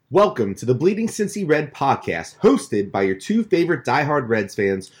Welcome to the Bleeding Cincy Red podcast, hosted by your two favorite diehard Reds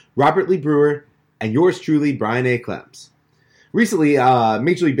fans, Robert Lee Brewer and yours truly, Brian A. Clems. Recently,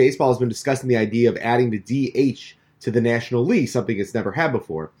 Major League Baseball has been discussing the idea of adding the DH to the National League, something it's never had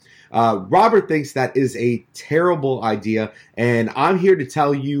before. Robert thinks that is a terrible idea, and I'm here to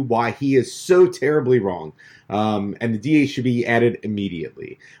tell you why he is so terribly wrong. And the DH should be added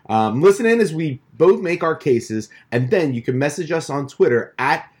immediately. Listen in as we both make our cases, and then you can message us on Twitter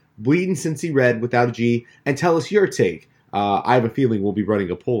at Bleeding Cincy Red without a G, and tell us your take. I have a feeling we'll be running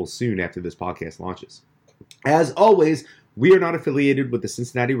a poll soon after this podcast launches. As always, we are not affiliated with the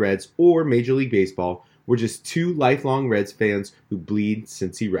Cincinnati Reds or Major League Baseball. We're just two lifelong Reds fans who bleed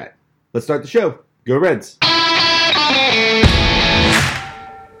Cincy Red. Let's start the show. Go Reds!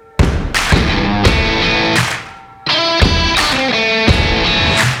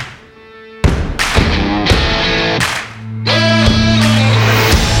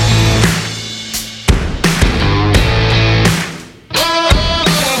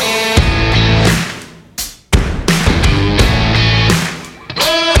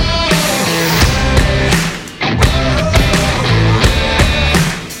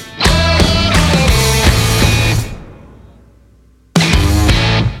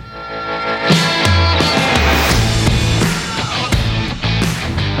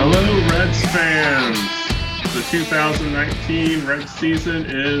 Hello, Reds fans. The 2019 Reds season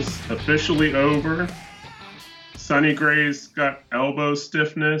is officially over. Sonny Gray's got elbow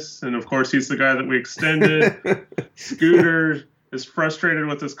stiffness, and of course he's the guy that we extended. Scooter is frustrated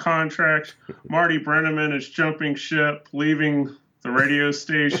with his contract. Marty Brennaman is jumping ship, leaving the radio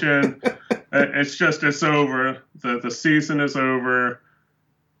station. It's over. The season is over.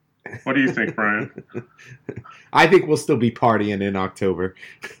 What do you think, Brian? I think we'll still be partying in October.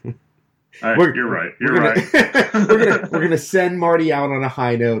 You're right. We're gonna send Marty out on a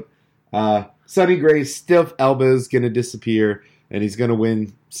high note. Sonny Gray's stiff elbow is gonna disappear, and he's gonna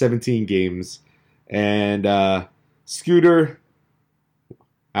win 17 games. And Scooter,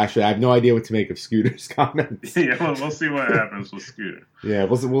 actually, I have no idea what to make of Scooter's comments. Yeah, well, we'll see what happens with Scooter. Yeah,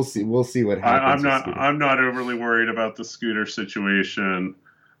 we'll see what happens. I'm not overly worried about the Scooter situation.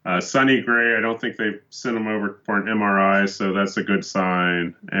 Sonny Gray, I don't think they've sent him over for an MRI, so that's a good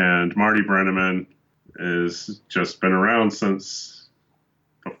sign. And Marty Brennaman has just been around since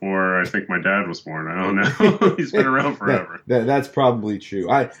before I think my dad was born. I don't know. He's been around forever. That's probably true.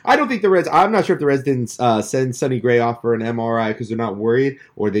 I don't think the Reds, I'm not sure if the Reds didn't send Sonny Gray off for an MRI because they're not worried,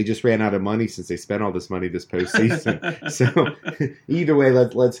 or they just ran out of money since they spent all this money this postseason. So either way,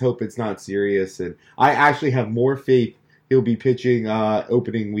 let's hope it's not serious. And I actually have more faith he'll be pitching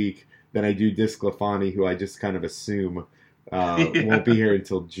opening week than I do DeSclafani, who I just kind of assume won't be here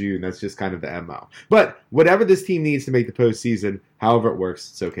until June. That's just kind of the MO. But whatever this team needs to make the postseason, however it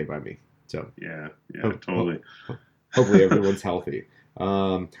works, it's okay by me. So yeah, totally. Hopefully everyone's healthy.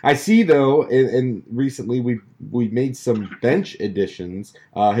 I see though, and recently we've made some bench additions.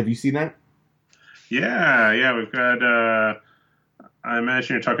 Have you seen that? Yeah, we've got. I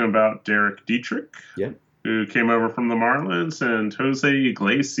imagine you're talking about Derek Dietrich. Yep. Who came over from the Marlins, and Jose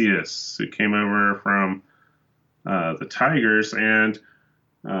Iglesias, who came over from the Tigers, and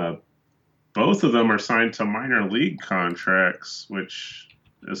both of them are signed to minor league contracts, which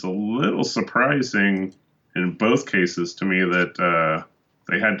is a little surprising in both cases to me that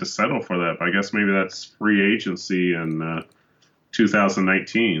they had to settle for that. But I guess maybe that's free agency in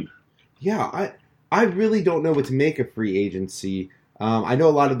 2019. Yeah, I really don't know what to make of free agency. I know a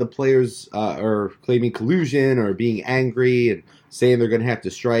lot of the players are claiming collusion or being angry and saying they're going to have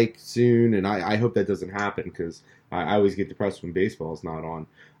to strike soon, and I hope that doesn't happen because I always get depressed when baseball is not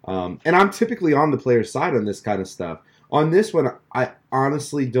on. And I'm typically on the player's side on this kind of stuff. On this one, I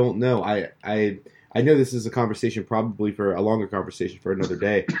honestly don't know. I know this is a conversation probably for a longer conversation for another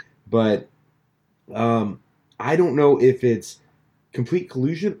day, but I don't know if it's complete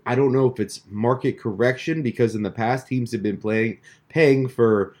collusion. I don't know if it's market correction because in the past teams have been paying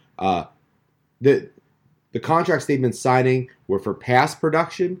for the contract statements signing were for past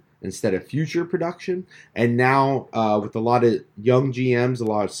production instead of future production. And now with a lot of young GMs, a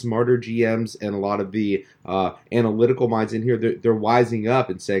lot of smarter GMs, and a lot of the analytical minds in here, they're wising up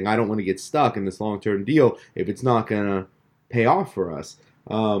and saying, I don't want to get stuck in this long-term deal if it's not going to pay off for us.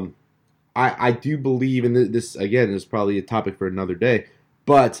 I do believe, and this, again, is probably a topic for another day,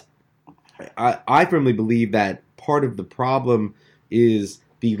 but I firmly believe that part of the problem is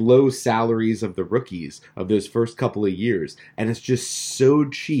the low salaries of the rookies of those first couple of years. And it's just so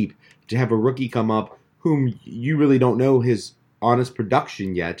cheap to have a rookie come up whom you really don't know his honest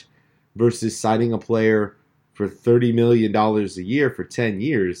production yet versus signing a player for $30 million a year for 10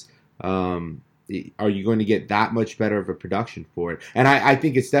 years, are you going to get that much better of a production for it? And I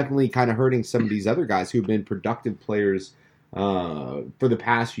think it's definitely kind of hurting some of these other guys who've been productive players for the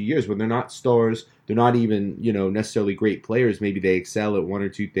past few years when they're not stars, they're not even, necessarily great players. Maybe they excel at one or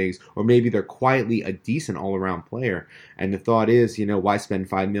two things, or maybe they're quietly a decent all-around player. And the thought is, why spend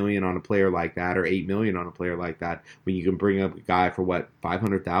 $5 million on a player like that or $8 million on a player like that when you can bring up a guy for what,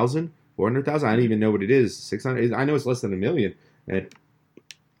 500,000, 400,000? I don't even know what it is. 600. I know it's less than $1 million.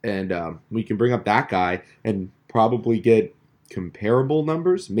 And we can bring up that guy and probably get comparable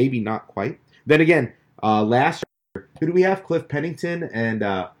numbers, maybe not quite. Then again, last year, who do we have? Cliff Pennington and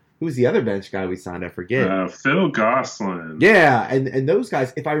who was the other bench guy we signed? I forget. Phil Gosselin. Yeah, and those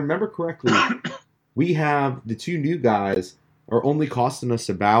guys, if I remember correctly, we have the two new guys are only costing us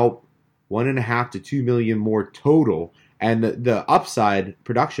about $1.5 to $2 million more total, and the upside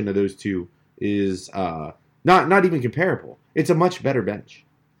production of those two is not even comparable. It's a much better bench.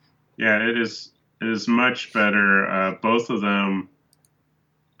 Yeah, it is. It is much better. Both of them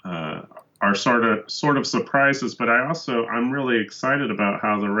are sort of surprises, but I'm really excited about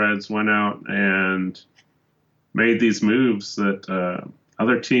how the Reds went out and made these moves that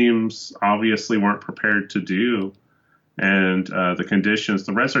other teams obviously weren't prepared to do, and the conditions.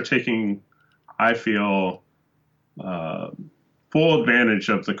 The Reds are taking, I feel, full advantage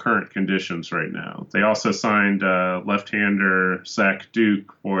of the current conditions right now. They also signed left-hander Zach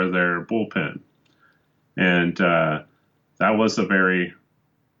Duke for their bullpen. And that was a very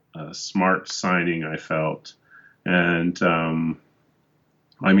smart signing, I felt. And,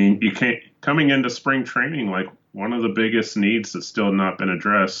 you can't, coming into spring training, like one of the biggest needs that's still not been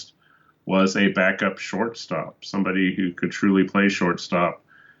addressed was a backup shortstop, somebody who could truly play shortstop.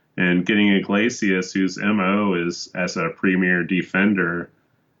 And getting Iglesias, whose MO is as a premier defender,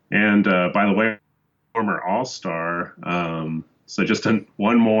 and by the way, former All-Star. So just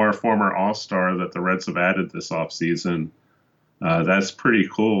one more former All-Star that the Reds have added this offseason. That's pretty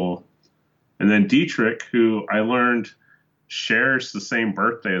cool. And then Dietrich, who I learned shares the same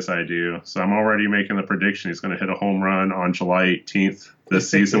birthday as I do. So I'm already making the prediction he's going to hit a home run on July 18th this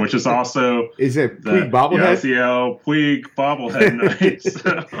season, which is also is it Puig bobblehead? Yasiel Puig bobblehead night.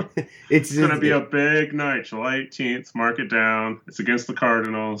 So it's going to be a big night, July 18th. Mark it down. It's against the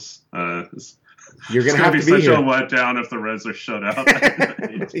Cardinals. You're going to have to be such here. a letdown if the Reds are shut out that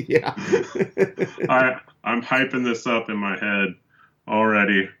night. Yeah. I'm hyping this up in my head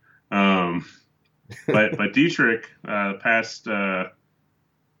already. But Dietrich, past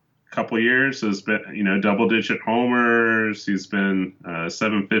couple years has been, double-digit homers. He's been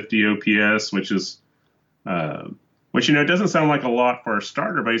 750 OPS, which doesn't sound like a lot for a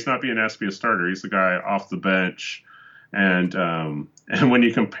starter, but he's not being asked to be a starter. He's the guy off the bench, and when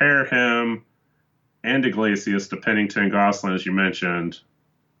you compare him and Iglesias to Pennington and Gosselin, as you mentioned,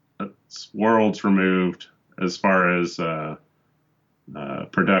 it's worlds removed as far as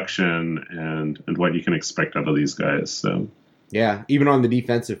production and what you can expect out of these guys. So yeah, even on the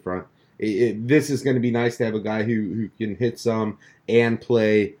defensive front, this is going to be nice to have a guy who can hit some and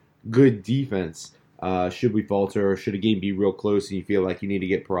play good defense. Should we falter or should a game be real close and you feel like you need to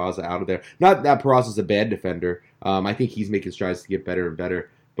get Peraza out of there? Not that Peraza's a bad defender. I think he's making strides to get better and better.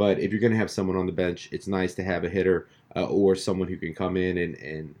 But if you're going to have someone on the bench, it's nice to have a hitter or someone who can come in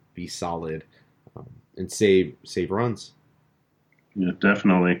and be solid and save runs. Yeah,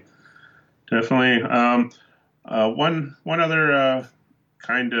 definitely. One other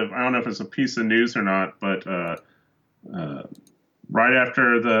kind of, I don't know if it's a piece of news or not, but right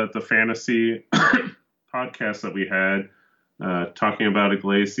after the fantasy podcast that we had, talking about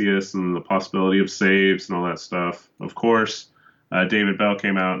Iglesias and the possibility of saves and all that stuff, of course, David Bell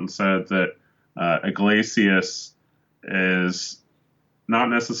came out and said that Iglesias is not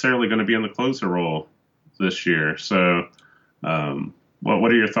necessarily going to be in the closer role this year. So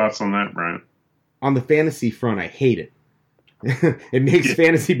what are your thoughts on that, Brian? On the fantasy front, I hate it. It makes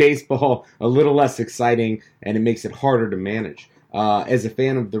fantasy baseball a little less exciting, and it makes it harder to manage. As a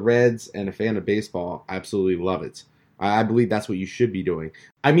fan of the Reds and a fan of baseball, I absolutely love it. I believe that's what you should be doing.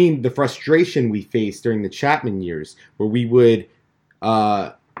 I mean, the frustration we faced during the Chapman years, where we would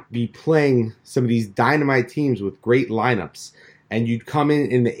be playing some of these dynamite teams with great lineups, and you'd come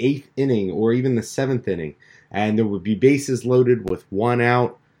in the 8th inning or even the 7th inning, and there would be bases loaded with one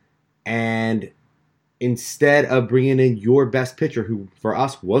out, and instead of bringing in your best pitcher, who for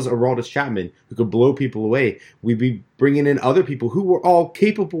us was Aroldis Chapman, who could blow people away, we'd be bringing in other people who were all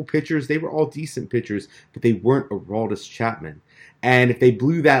capable pitchers. They were all decent pitchers, but they weren't Aroldis Chapman. And if they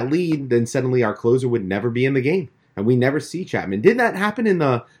blew that lead, then suddenly our closer would never be in the game, and we never see Chapman. Didn't that happen in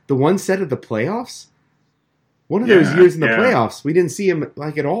the one set of the playoffs? One of those years in the yeah. playoffs, we didn't see him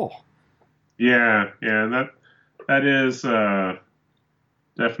like at all. Yeah, that is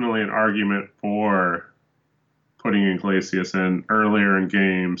definitely an argument for putting Iglesias in earlier in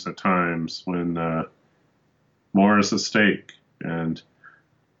games at times when more is at stake. And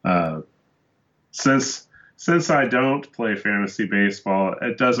since I don't play fantasy baseball,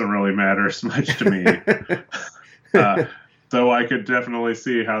 it doesn't really matter as much to me. Though I could definitely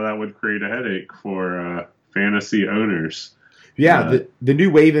see how that would create a headache for fantasy owners. Yeah, the new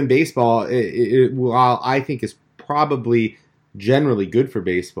wave in baseball, while I think is probably generally good for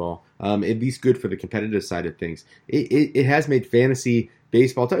baseball, at least good for the competitive side of things, it has made fantasy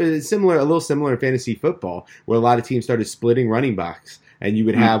baseball it's a little similar in fantasy football, where a lot of teams started splitting running backs. And you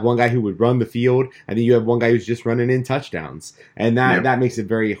would have one guy who would run the field, and then you have one guy who's just running in touchdowns. And that makes it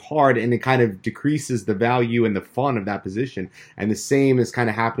very hard, and it kind of decreases the value and the fun of that position. And the same is kind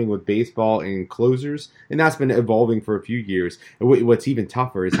of happening with baseball and closers, and that's been evolving for a few years. And what's even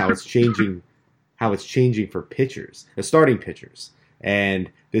tougher is how it's changing for pitchers, the starting pitchers.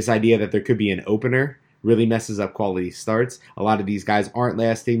 And this idea that there could be an opener really messes up quality starts. A lot of these guys aren't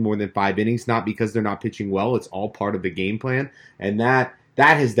lasting more than 5 innings, not because they're not pitching well. It's all part of the game plan, and that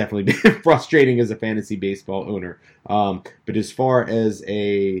has definitely been frustrating as a fantasy baseball owner. But as far as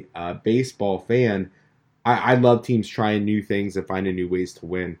a baseball fan, I love teams trying new things and finding new ways to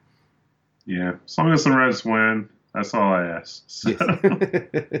win. Yeah, as long as the Reds win, that's all I ask. So.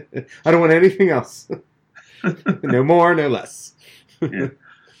 Yes. I don't want anything else. No more, no less. Yeah.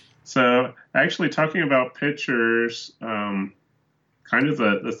 So, actually, talking about pitchers, kind of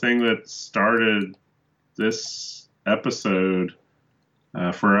the thing that started this episode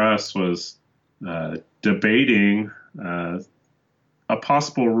for us was debating a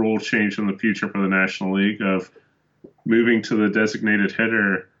possible rule change in the future for the National League of moving to the designated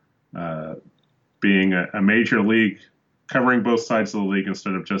hitter being a major league, covering both sides of the league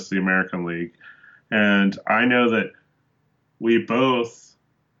instead of just the American League. And I know that we both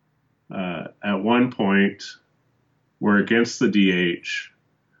at one point were against the DH,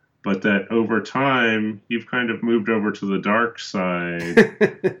 but that over time you've kind of moved over to the dark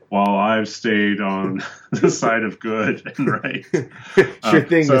side while I've stayed on the side of good and right. Sure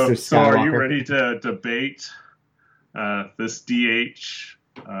thing, Mr. Skywalker. So are you ready to debate this DH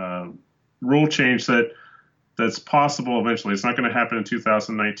rule change that's possible eventually? It's not going to happen in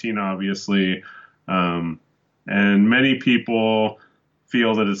 2019, obviously. And many people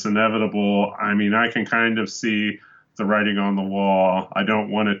feel that it's inevitable. I mean, I can kind of see the writing on the wall. I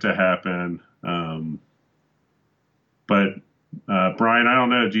don't want it to happen. But Brian, I don't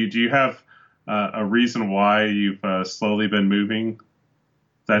know. Do you have a reason why you've slowly been moving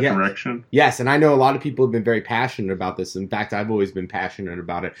that direction? Yes, and I know a lot of people have been very passionate about this. In fact, I've always been passionate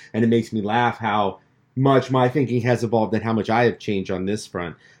about it, and it makes me laugh how much my thinking has evolved and how much I have changed on this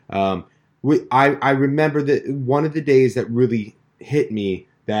front. I remember that one of the days that really hit me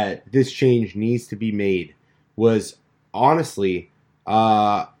that this change needs to be made was honestly,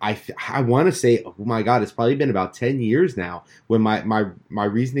 I want to say, oh my God, it's probably been about 10 years now when my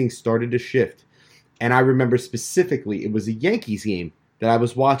reasoning started to shift. And I remember specifically, it was a Yankees game that I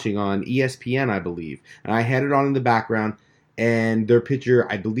was watching on ESPN, I believe. And I had it on in the background, and their pitcher,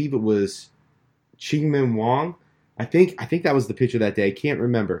 I believe it was Ching-Min Wong. I think that was the pitcher that day. I can't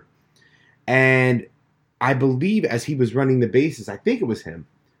remember. And I believe as he was running the bases, I think it was him.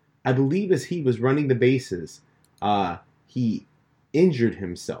 I believe as he was running the bases, he injured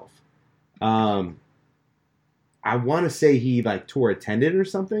himself. I want to say he tore a tendon or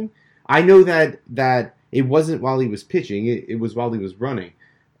something. I know that it wasn't while he was pitching. It was while he was running.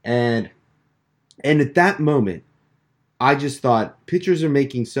 And at that moment, I just thought, pitchers are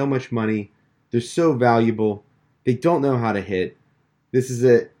making so much money. They're so valuable. They don't know how to hit. This is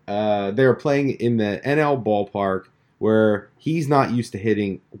it. They're playing in the NL ballpark where he's not used to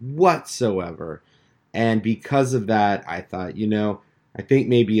hitting whatsoever. And because of that, I thought, I think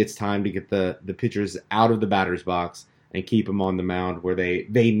maybe it's time to get the pitchers out of the batter's box and keep them on the mound where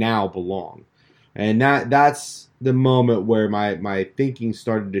they now belong. And that's the moment where my thinking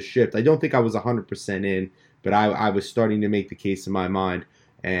started to shift. I don't think I was 100% in, but I was starting to make the case in my mind.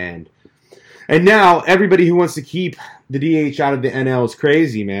 And now everybody who wants to keep the DH out of the NL is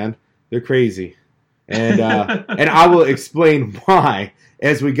crazy, man. They're crazy. And and I will explain why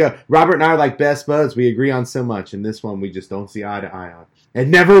as we go. Robert and I are like best buds. We agree on so much. And this one we just don't see eye to eye on.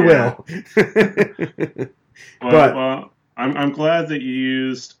 And never will. Well, I'm glad that you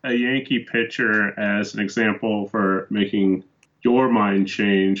used a Yankee pitcher as an example for making your mind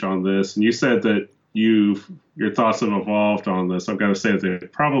change on this. And you said that your thoughts have evolved on this. I've got to say that they're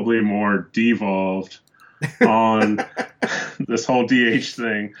probably more devolved on this whole DH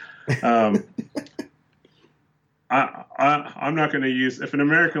thing. I'm not going to use, if an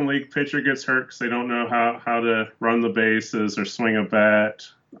American League pitcher gets hurt because they don't know how to run the bases or swing a bat,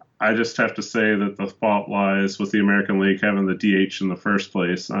 I just have to say that the fault lies with the American League having the DH in the first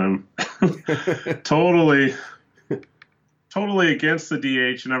place. I'm totally against the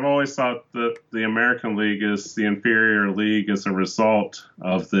DH, and I've always thought that the American League is the inferior league as a result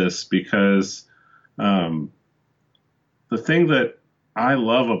of this, because the thing that I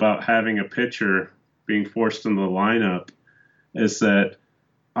love about having a pitcher being forced in the lineup is that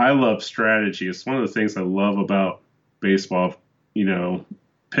I love strategy. It's one of the things I love about baseball. You know,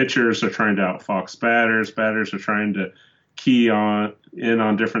 pitchers are trying to outfox batters. Batters are trying to key in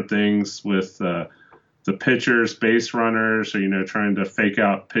on different things with the pitchers. Base runners are, trying to fake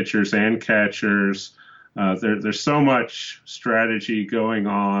out pitchers and catchers. There's so much strategy going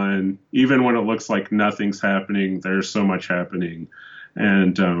on. Even when it looks like nothing's happening, there's so much happening.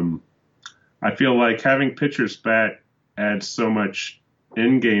 And I feel like having pitchers bat adds so much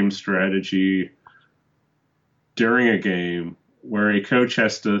in-game strategy during a game, where a coach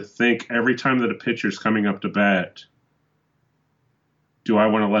has to think every time that a pitcher's coming up to bat, do I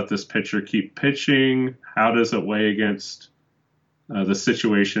want to let this pitcher keep pitching? How does it weigh against the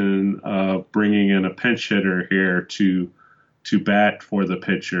situation of bringing in a pinch hitter here to bat for the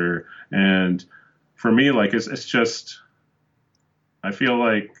pitcher? And for me, like, it's just, I feel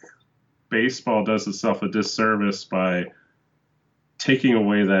like baseball does itself a disservice by taking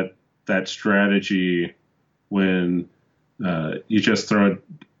away that strategy when you just throw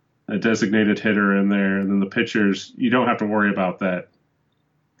a designated hitter in there, and then the pitchers, you don't have to worry about that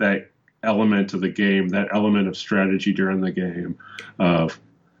element of the game, that element of strategy during the game of,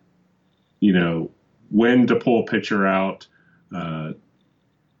 when to pull a pitcher out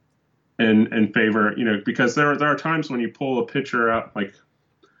in favor, because there are times when you pull a pitcher out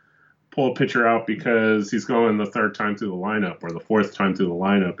because he's going the third time through the lineup or the fourth time through the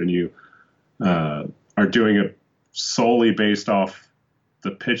lineup, and you are doing it solely based off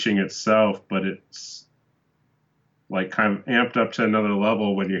the pitching itself, but it's like kind of amped up to another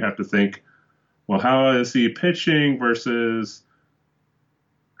level when you have to think, well, how is he pitching versus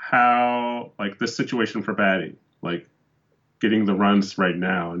how, like, this situation for batting, like getting the runs right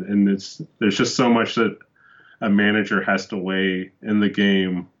now. And there's just so much that a manager has to weigh in the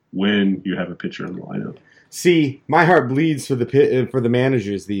game when you have a pitcher in the lineup. See, my heart bleeds for the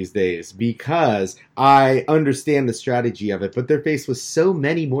managers these days, because I understand the strategy of it, but they're faced with so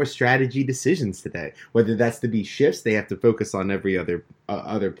many more strategy decisions today. Whether that's to be shifts, they have to focus on every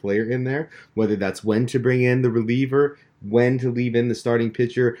other player in there. Whether that's when to bring in the reliever, when to leave in the starting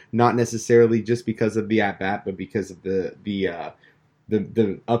pitcher, not necessarily just because of the at bat, but because of the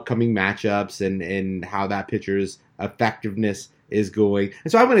upcoming matchups and how that pitcher's effectiveness is going.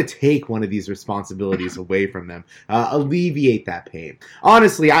 And so I want to take one of these responsibilities away from them, alleviate that pain.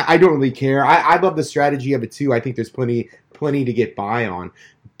 Honestly, I don't really care. I love the strategy of it too. I think there's plenty to get by on.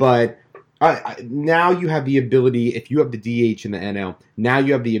 But now you have the ability, if you have the DH in the NL, now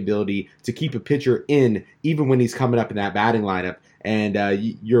you have the ability to keep a pitcher in even when he's coming up in that batting lineup. And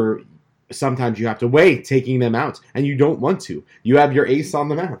sometimes you have to weigh taking them out, and you don't want to. You have your ace on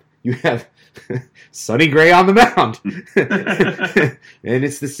the mound. You have Sonny Gray on the mound. And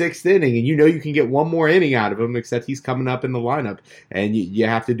it's the sixth inning, and you can get one more inning out of him, except he's coming up in the lineup. And you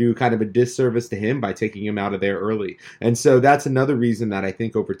have to do kind of a disservice to him by taking him out of there early. And so that's another reason that I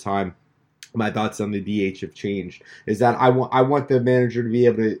think over time my thoughts on the DH have changed, is that I want the manager to be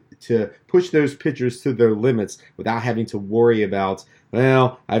able to push those pitchers to their limits without having to worry about,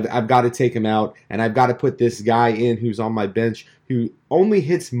 well, I've got to take him out, and I've got to put this guy in who's on my bench who only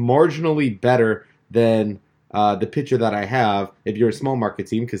hits marginally better than the pitcher that I have if you're a small market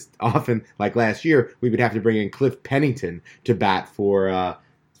team, because often, like last year, we would have to bring in Cliff Pennington to bat for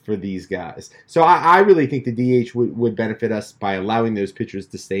these guys. So I really think the DH would benefit us by allowing those pitchers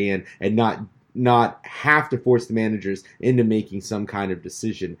to stay in and not have to force the managers into making some kind of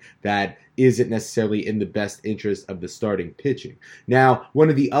decision that isn't necessarily in the best interest of the starting pitching. Now, one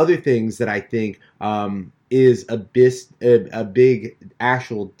of the other things that I think is a big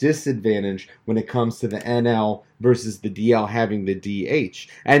actual disadvantage when it comes to the NL versus the DL having the DH,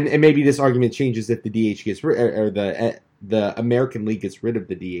 and maybe this argument changes if the DH gets or the American League gets rid of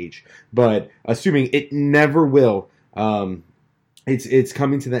the DH, but assuming it never will, it's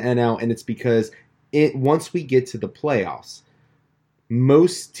coming to the NL, and it's because once we get to the playoffs,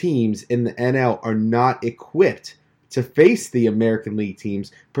 most teams in the NL are not equipped to face the American League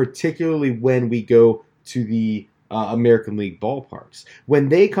teams, particularly when we go to the American League ballparks. When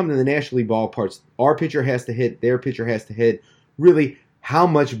they come to the National League ballparks, our pitcher has to hit, their pitcher has to hit. Really, how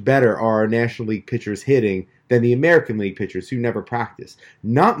much better are our National League pitchers hitting than the American League pitchers who never practice?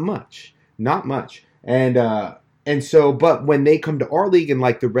 Not much. Not much. And so, but when they come to our league, and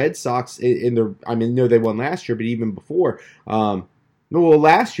like the Red Sox, no, they won last year, but even before,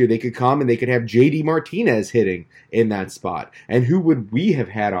 last year they could come and they could have J.D. Martinez hitting in that spot. And who would we have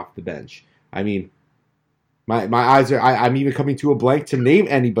had off the bench? I mean, my eyes are, I'm even coming to a blank to name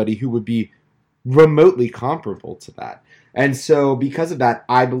anybody who would be remotely comparable to that. And so because of that,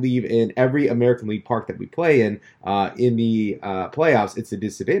 I believe in every American League park that we play in the playoffs, it's a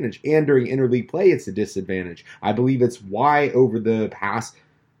disadvantage. And during interleague play, it's a disadvantage. I believe it's why over the past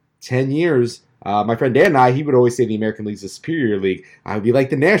 10 years, my friend Dan and I, he would always say the American League is a superior league. I would be like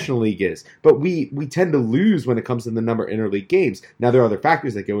the National League is. But we tend to lose when it comes to the number of interleague games. Now, there are other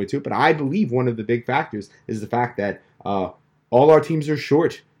factors that go into it, but I believe one of the big factors is the fact that all our teams are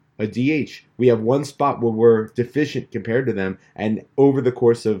short a DH. We have one spot where we're deficient compared to them, and over the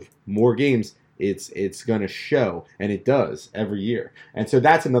course of more games, it's going to show, and it does every year. And so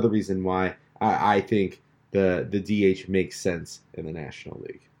that's another reason why I think the DH makes sense in the National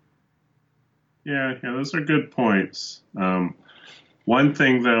League. Yeah, those are good points. One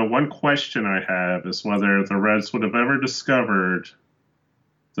thing, though, one question I have is whether the Reds would have ever discovered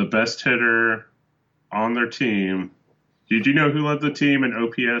the best hitter on their team. Did you know who led the team in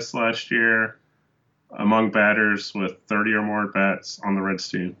OPS last year among batters with 30 or more at-bats on the Reds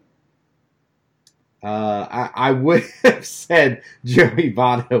team? I would have said Joey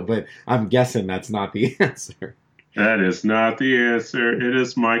Votto, but I'm guessing that's not the answer. That is not the answer. It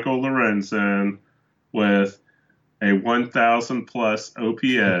is Michael Lorenzen with a 1,000-plus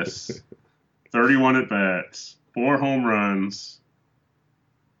OPS, 31 at-bats, 4 home runs.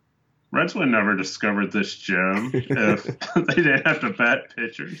 Reds would never discovered this gem if they didn't have to bat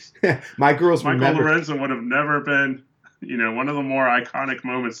pitchers. Michael Lorenzen would have never been, one of the more iconic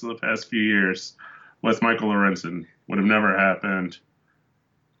moments of the past few years with Michael Lorenzen would have never happened.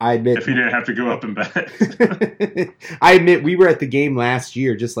 I admit, if he didn't have to go up and bat. I admit, we were at the game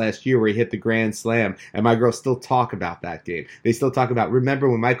just last year, where he hit the grand slam, and my girls still talk about that game. They still talk about, remember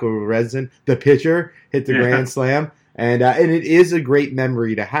when Michael Lorenzen, the pitcher, hit the grand slam? And it is a great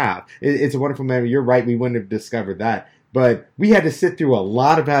memory to have. It's a wonderful memory. You're right, we wouldn't have discovered that. But we had to sit through a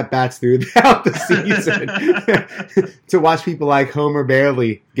lot of at-bats throughout the season to watch people like Homer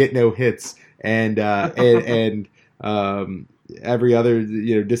Bailey get no hits, and every other,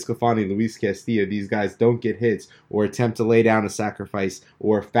 Disclafani, Luis Castillo, these guys don't get hits or attempt to lay down a sacrifice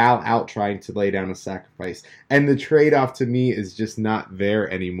or foul out trying to lay down a sacrifice. And the trade-off to me is just not there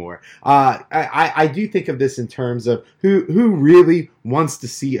anymore. I do think of this in terms of who really wants to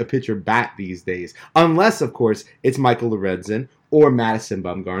see a pitcher bat these days, unless, of course, it's Michael Lorenzen or Madison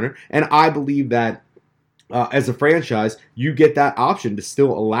Bumgarner. And I believe that as a franchise, you get that option to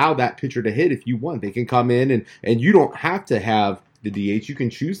still allow that pitcher to hit if you want. They can come in and you don't have to have the DH. You can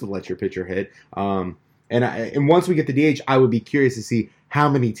choose to let your pitcher hit. And once we get the DH, I would be curious to see how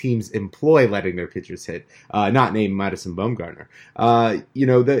many teams employ letting their pitchers hit, not named Madison Bumgarner.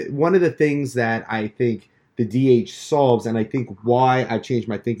 One of the things that I think the DH solves, and I think why I've changed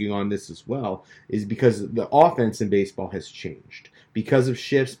my thinking on this as well, is because the offense in baseball has changed. Because of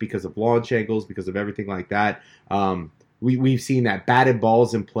shifts, because of launch angles, because of everything like that, we've seen that batted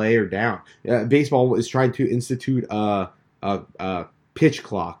balls in play are down. Baseball is trying to institute a pitch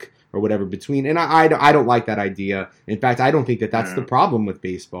clock or whatever between, and I don't like that idea. In fact, I don't think that's the problem with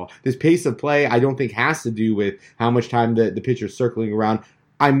baseball. This pace of play, I don't think has to do with how much time the pitcher's circling around.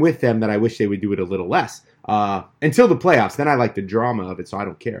 I'm with them that I wish they would do it a little less. Until the playoffs, then I like the drama of it, so I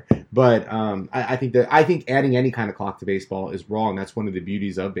don't care. But I think adding any kind of clock to baseball is wrong. That's one of the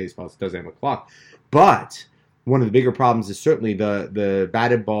beauties of baseball. It doesn't have a clock. But one of the bigger problems is certainly the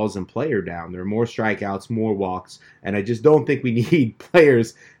batted balls and play are down. There are more strikeouts, more walks, and I just don't think we need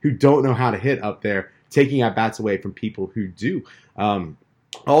players who don't know how to hit up there taking at bats away from people who do.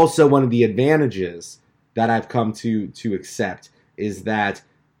 Also, one of the advantages that I've come to accept is that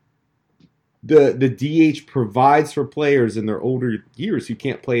the DH provides for players in their older years who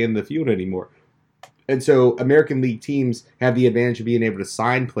can't play in the field anymore. And so American League teams have the advantage of being able to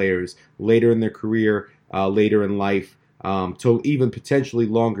sign players later in their career, later in life, to even potentially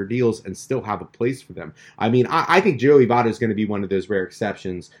longer deals and still have a place for them. I mean, I think Joey Votto is going to be one of those rare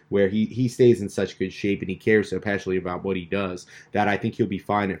exceptions where he stays in such good shape and he cares so passionately about what he does that I think he'll be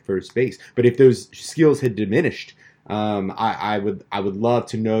fine at first base. But if those skills had diminished, I would love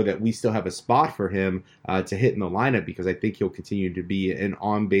to know that we still have a spot for him to hit in the lineup, because I think he'll continue to be an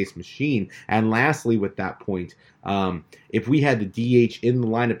on-base machine. And lastly, with that point, if we had the DH in the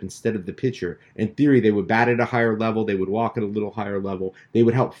lineup instead of the pitcher, in theory, they would bat at a higher level. They would walk at a little higher level. They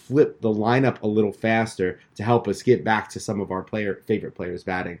would help flip the lineup a little faster to help us get back to some of our favorite players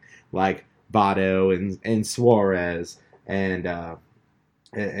batting, like Votto and Suarez and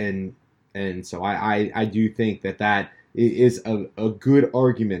so I do think that is a good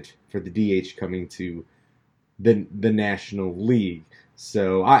argument for the DH coming to the National League.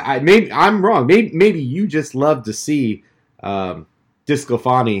 So maybe I'm wrong. Maybe you just love to see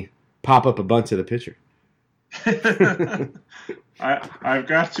DeSclafani pop up a bunt to the pitcher. I've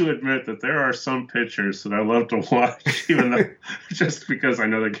got to admit that there are some pitchers that I love to watch, even though just because I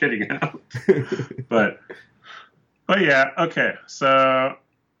know they're getting out. But yeah, okay. So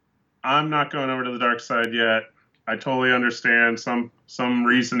I'm not going over to the dark side yet. I totally understand some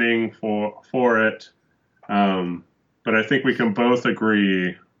reasoning for it. But I think we can both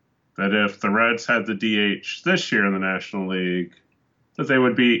agree that if the Reds had the DH this year in the National League, that they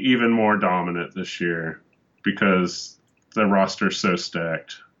would be even more dominant this year because the roster's so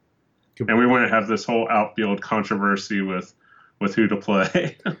stacked. And we wouldn't have this whole outfield controversy with who to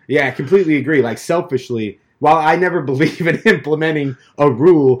play. Yeah, I completely agree. Like, selfishly, while I never believe in implementing a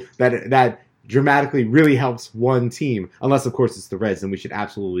rule that dramatically really helps one team, unless of course it's the Reds, then we should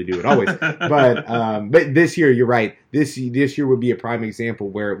absolutely do it always. But this year, you're right. This year would be a prime example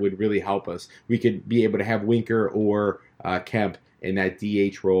where it would really help us. We could be able to have Winker or Kemp in that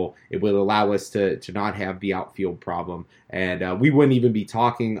DH role. It would allow us to not have the outfield problem, and we wouldn't even be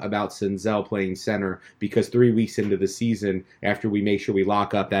talking about Senzel playing center, because 3 weeks into the season, after we make sure we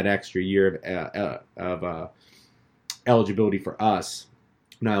lock up that extra year of eligibility for us.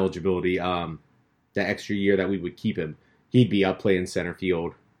 Not eligibility, the extra year that we would keep him, he'd be up playing center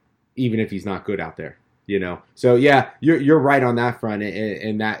field, even if he's not good out there, you know. So yeah, you're right on that front,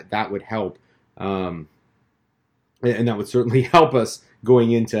 and that would help, and that would certainly help us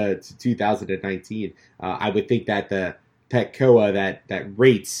going into 2019. I would think that the Petcoa that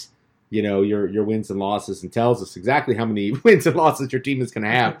rates, you know, your wins and losses and tells us exactly how many wins and losses your team is going to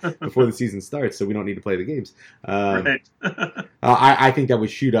have before the season starts, so we don't need to play the games. Right. I think that would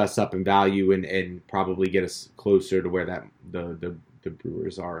shoot us up in value and probably get us closer to where that the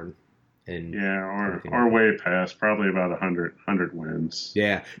Brewers are. And or way past, probably about 100 wins.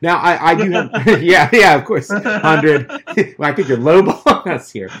 Yeah. Now I do have yeah, of course, 100. Well, I think you're lowballing us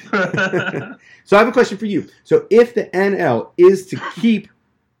here. So I have a question for you. So if the NL is to keep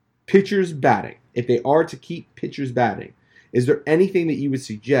pitchers batting, if they are to keep pitchers batting, is there anything that you would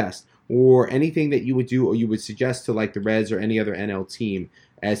suggest, or anything that you would do, or you would suggest to like the Reds or any other NL team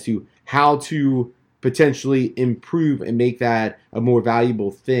as to how to potentially improve and make that a more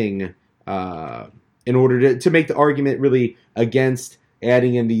valuable thing, in order to make the argument really against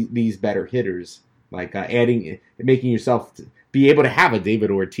adding in these better hitters, like making yourself be able to have a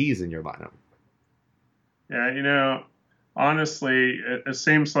David Ortiz in your lineup? Yeah, you know, honestly, it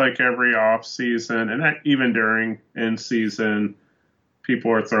seems like every off season, and even during in season,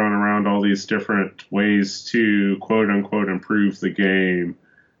 people are throwing around all these different ways to quote unquote improve the game.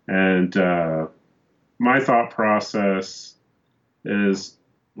 And my thought process is,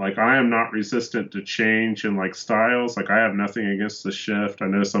 like, I am not resistant to change in like styles. Like, I have nothing against the shift. I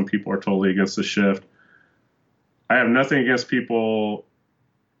know some people are totally against the shift. I have nothing against people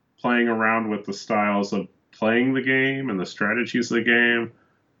playing around with the styles of playing the game and the strategies of the game,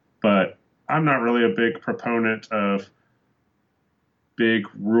 but I'm not really a big proponent of big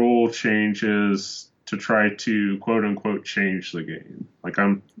rule changes to try to quote unquote change the game. Like,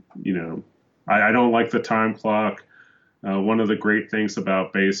 I don't like the time clock. One of the great things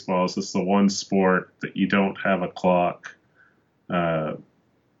about baseball is it's the one sport that you don't have a clock kind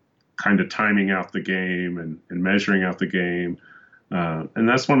of timing out the game and measuring out the game. And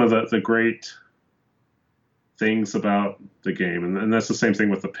that's one of the great things about the game. And that's the same thing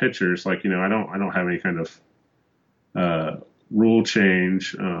with the pitchers. Like, you know, I don't have any kind of rule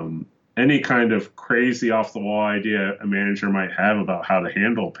change. Any kind of crazy off the wall idea a manager might have about how to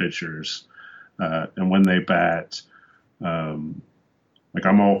handle pitchers and when they bat. Like,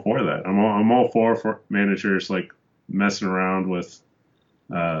 I'm all for that. I'm all for managers like messing around with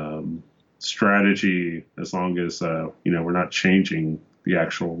strategy, as long as we're not changing the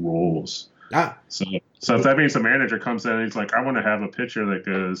actual rules. So if that means the manager comes in and he's like, I want to have a pitcher that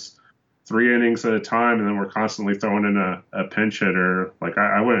goes 3 innings at a time, and then we're constantly throwing in a pinch hitter, like,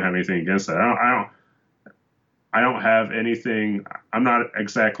 I wouldn't have anything against that. I don't have anything. I'm not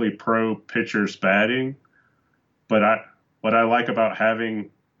exactly pro pitchers batting, But what I like about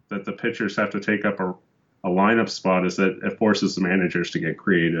having that the pitchers have to take up a lineup spot is that it forces the managers to get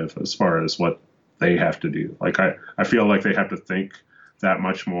creative as far as what they have to do. Like I feel like they have to think that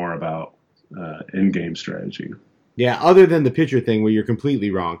much more about in-game strategy. Yeah, other than the pitcher thing where you're completely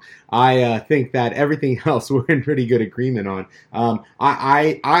wrong, I think that everything else we're in pretty good agreement on.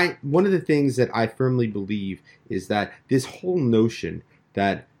 I one of the things that I firmly believe is that this whole notion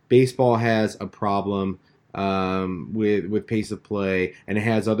that baseball has a problem with pace of play, and it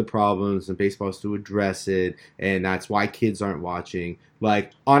has other problems, and baseball has to address it, and that's why kids aren't watching.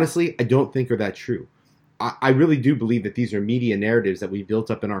 Like, honestly, I don't think are that true. I really do believe that these are media narratives that we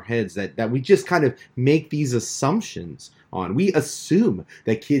built up in our heads that we just kind of make these assumptions on. We assume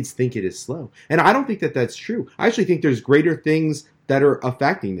that kids think it is slow. And I don't think that that's true. I actually think there's greater things that are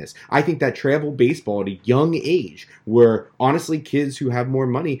affecting this. I think that travel baseball at a young age, where honestly kids who have more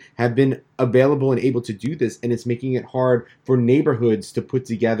money have been available and able to do this, and it's making it hard for neighborhoods to put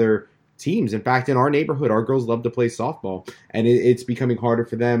together teams. In fact, in our neighborhood, our girls love to play softball, and it's becoming harder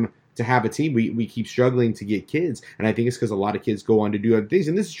for them to have a team. We keep struggling to get kids, and I think it's because a lot of kids go on to do other things,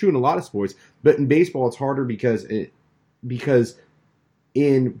 and this is true in a lot of sports, but in baseball it's harder because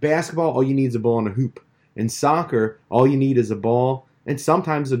in basketball all you need is a ball and a hoop. In soccer, all you need is a ball and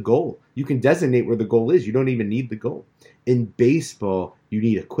sometimes a goal. You can designate where the goal is. You don't even need the goal. In baseball, you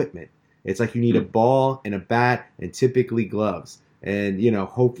need equipment. It's like you need a ball and a bat and typically gloves and,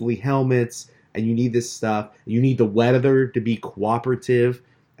 hopefully helmets, and you need this stuff. You need the weather to be cooperative.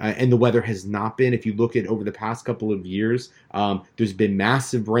 And the weather has not been. If you look at over the past couple of years, there's been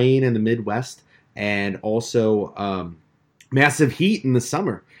massive rain in the Midwest and also massive heat in the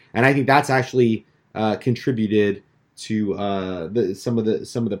summer. And I think that's actually contributed to some of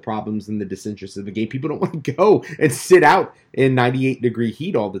the problems and the disinterest of the game. People don't want to go and sit out in 98-degree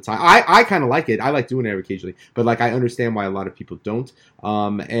heat all the time. I kind of like it. I like doing it occasionally, but I understand why a lot of people don't.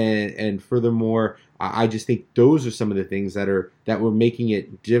 And furthermore, I just think those are some of the things that were making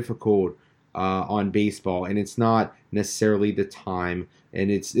it difficult on baseball, and it's not necessarily the time. And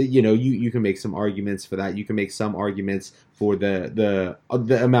it's you can make some arguments for that. You can make some arguments for the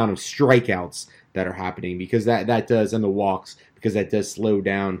amount of strikeouts that are happening, because that does, and the walks, because that does slow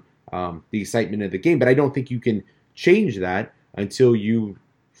down the excitement of the game. But I don't think you can change that until you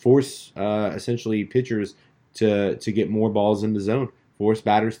force essentially pitchers to get more balls in the zone, force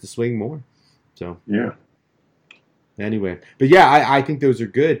batters to swing more. So yeah. Anyway, but yeah, I think those are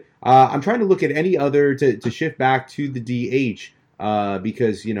good. I'm trying to look at any other to shift back to the DH.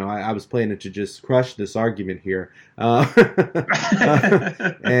 Because I was planning to just crush this argument here,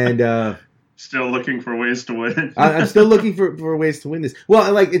 and still looking for ways to win. I'm still looking for ways to win this.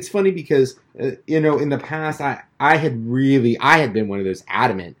 Well, it's funny because in the past I had been one of those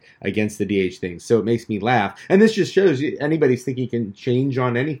adamant against the DH thing, so it makes me laugh. And this just shows you anybody's thinking can change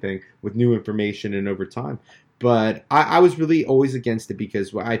on anything with new information and over time. But I was really always against it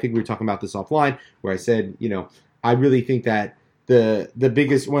because I think we were talking about this offline, where I said I really think that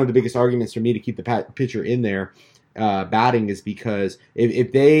one of the biggest arguments for me to keep the pitcher in there batting is because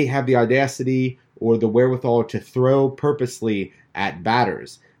if they have the audacity or the wherewithal to throw purposely at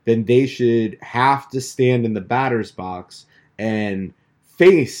batters, then they should have to stand in the batter's box and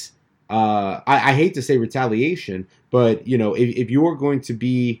face I hate to say retaliation, but if you're going to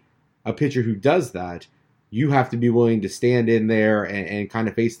be a pitcher who does that, you have to be willing to stand in there and kind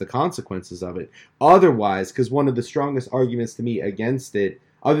of face the consequences of it. Otherwise, because one of the strongest arguments to me against it,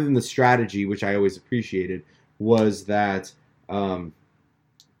 other than the strategy, which I always appreciated, was that I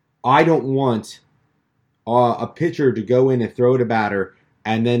don't want a pitcher to go in and throw at a batter,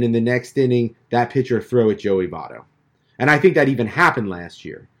 and then in the next inning, that pitcher throw at Joey Votto. And I think that even happened last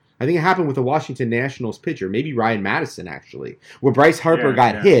year. I think it happened with the Washington Nationals pitcher, maybe Ryan Madison, actually, where Bryce Harper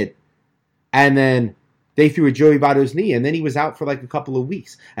got hit, and then they threw at Joey Votto's knee, and then he was out for a couple of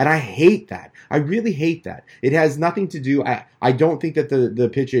weeks. And I hate that. I really hate that. It has nothing to do. I don't think that the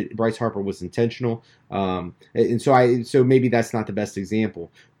pitch at Bryce Harper was intentional. And so maybe that's not the best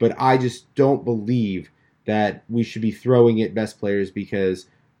example. But I just don't believe that we should be throwing at best players, because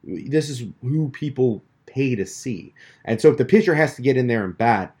this is who people pay to see. And so if the pitcher has to get in there and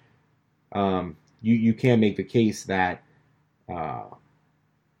bat, you can make the case that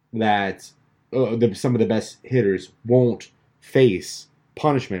some of the best hitters won't face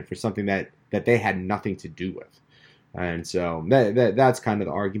punishment for something that they had nothing to do with. And so that's kind of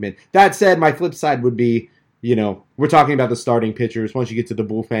the argument. That said, my flip side would be, we're talking about the starting pitchers. Once you get to the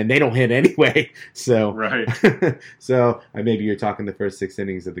bullpen, they don't hit anyway. So right. So maybe you're talking the first 6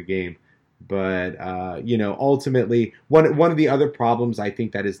 innings of the game. But ultimately, one of the other problems I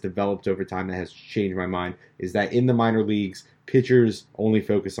think that has developed over time that has changed my mind is that in the minor leagues, pitchers only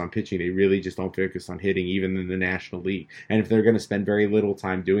focus on pitching. They really just don't focus on hitting, even in the National League. And if they're going to spend very little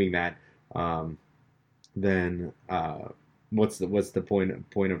time doing that, then what's the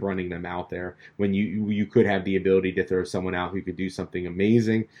point of running them out there when you could have the ability to throw someone out who could do something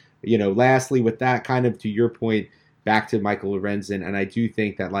amazing? Lastly, with that, kind of to your point, back to Michael Lorenzen, and I do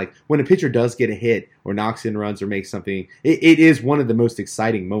think that like when a pitcher does get a hit or knocks in runs or makes something, it is one of the most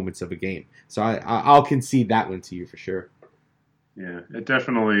exciting moments of a game. So I'll concede that one to you for sure. Yeah, it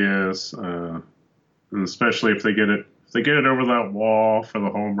definitely is, and especially if they get it over that wall for the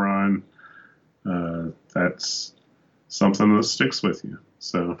home run, that's something that sticks with you.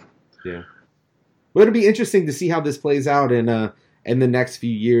 So yeah, well, it'll be interesting to see how this plays out in the next few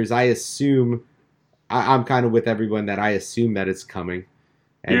years. I assume. I'm kind of with everyone that I assume that it's coming.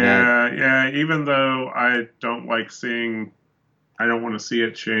 And yeah. Even though I don't want to see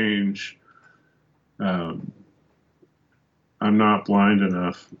it change. I'm not blind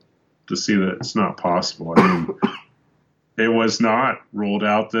enough to see that it's not possible. I mean, it was not ruled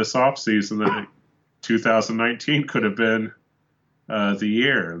out this offseason that 2019 could have been the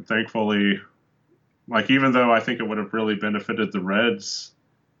year. And thankfully, even though I think it would have really benefited the Reds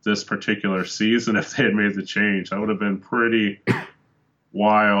this particular season if they had made the change. That would have been pretty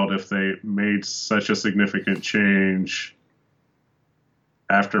wild if they made such a significant change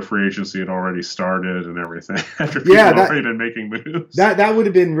after free agency had already started and everything. After people had already been making moves. That would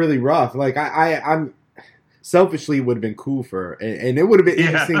have been really rough. Like I'm selfishly it would have been cool and it would have been an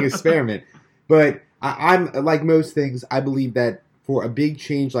interesting experiment. But I'm like most things, I believe that for a big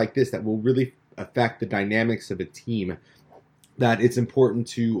change like this that will really affect the dynamics of a team, that it's important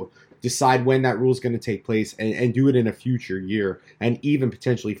to decide when that rule is going to take place and do it in a future year and even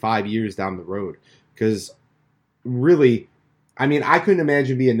potentially 5 years down the road. Because really, I mean, I couldn't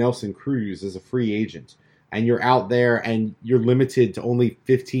imagine being Nelson Cruz as a free agent and you're out there and you're limited to only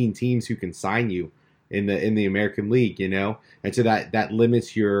 15 teams who can sign you in the American League, and so that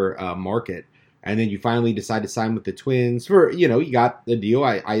limits your market. And then you finally decide to sign with the Twins for, you got the deal.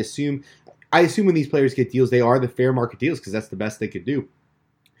 I assume when these players get deals, they are the fair market deals because that's the best they could do.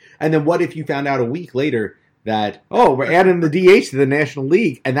 And then what if you found out a week later that, we're adding the DH to the National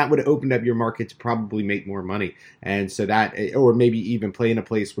League, and that would have opened up your market to probably make more money. And so that, or maybe even play in a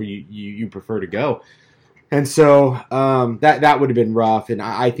place where you prefer to go. And so that would have been rough. And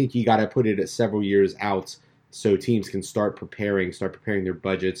I think you got to put it at several years out so teams can start preparing their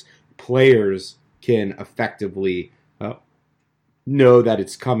budgets. Players can effectively know that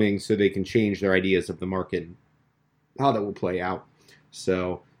it's coming so they can change their ideas of the market, how that will play out.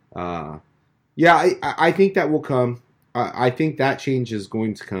 So, I think that will come. I think that change is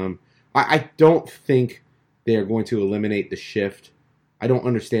going to come. I don't think they are going to eliminate the shift. I don't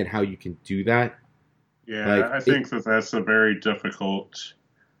understand how you can do that. Yeah, I think that's a very difficult.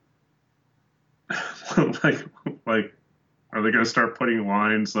 Like, are they going to start putting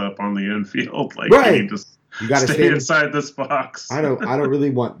lines up on the infield? Right. You got to stay inside this box. I don't really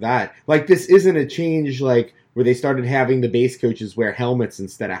want that. This isn't a change where they started having the base coaches wear helmets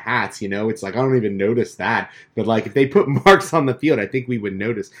instead of hats. It's I don't even notice that. But if they put marks on the field, I think we would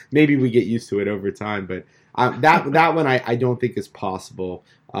notice. Maybe we get used to it over time. But that one I don't think is possible.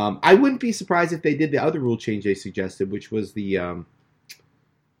 I wouldn't be surprised if they did the other rule change they suggested, which was the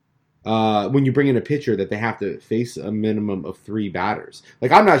when you bring in a pitcher that they have to face a minimum of 3 batters.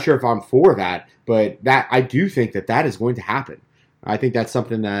 I'm not sure if I'm for that, but that I do think that is going to happen. I think that's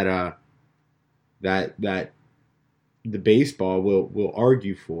something that that the baseball will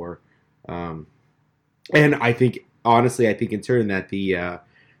argue for, and I think honestly, in turn that the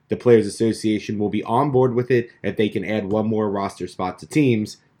Players Association will be on board with it if they can add one more roster spot to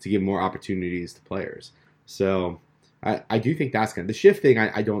teams to give more opportunities to players. So. I do think that's the shift thing.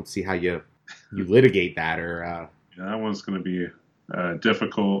 I don't see how you litigate that or. That one's going to be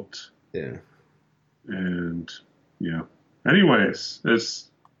difficult. Yeah. And anyways, it's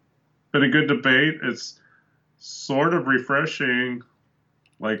been a good debate. It's sort of refreshing.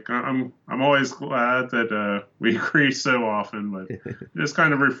 I'm always glad that we agree so often, but it's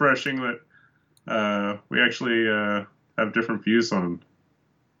kind of refreshing that we actually have different views on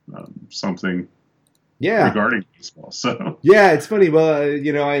something. Yeah. Regarding baseball, so yeah, it's funny. Well,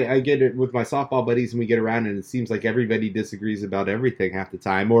 I get it with my softball buddies, and we get around, and it seems like everybody disagrees about everything half the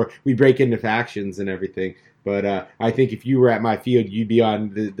time, or we break into factions and everything. But I think if you were at my field, you'd be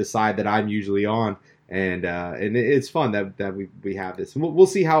on the side that I'm usually on, and it's fun that we have this, and we'll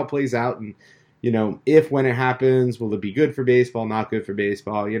see how it plays out, and when it happens, will it be good for baseball, not good for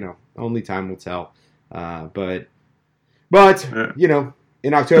baseball? Only time will tell. But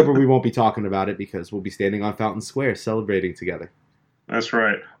in October we won't be talking about it because we'll be standing on Fountain Square celebrating together. That's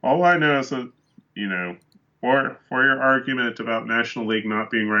right. All I know is that, for your argument about National League not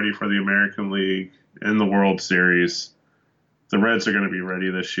being ready for the American League in the World Series, the Reds are going to be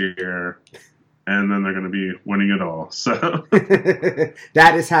ready this year, and then they're going to be winning it all. So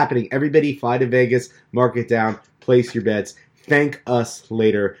that is happening. Everybody fly to Vegas, mark it down, place your bets. Thank us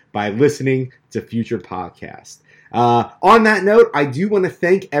later by listening to future podcasts. On that note, I do want to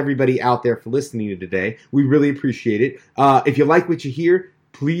thank everybody out there for listening today. We really appreciate it. If you like what you hear,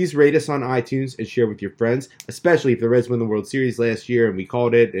 please rate us on iTunes and share with your friends, especially if the Reds won the World Series last year and we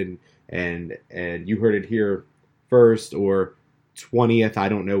called it and you heard it here first or 20th. I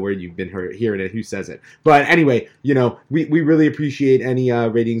don't know where you've been hearing it, who says it. But anyway, we really appreciate any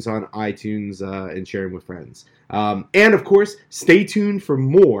ratings on iTunes and sharing with friends. And of course, stay tuned for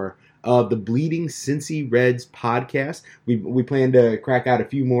more of the Bleeding Cincy Reds podcast. We plan to crack out a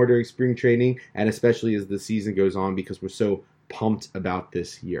few more during spring training, and especially as the season goes on, because we're so pumped about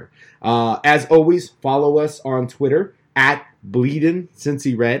this year. As always, follow us on Twitter at Bleeding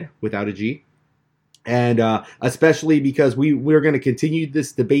Cincy Red without a G. And especially because we're going to continue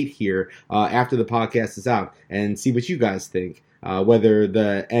this debate here after the podcast is out and see what you guys think, whether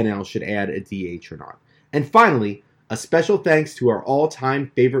the NL should add a DH or not. And finally, a special thanks to our all-time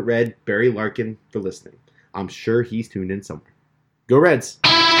favorite Red, Barry Larkin, for listening. I'm sure he's tuned in somewhere. Go Reds!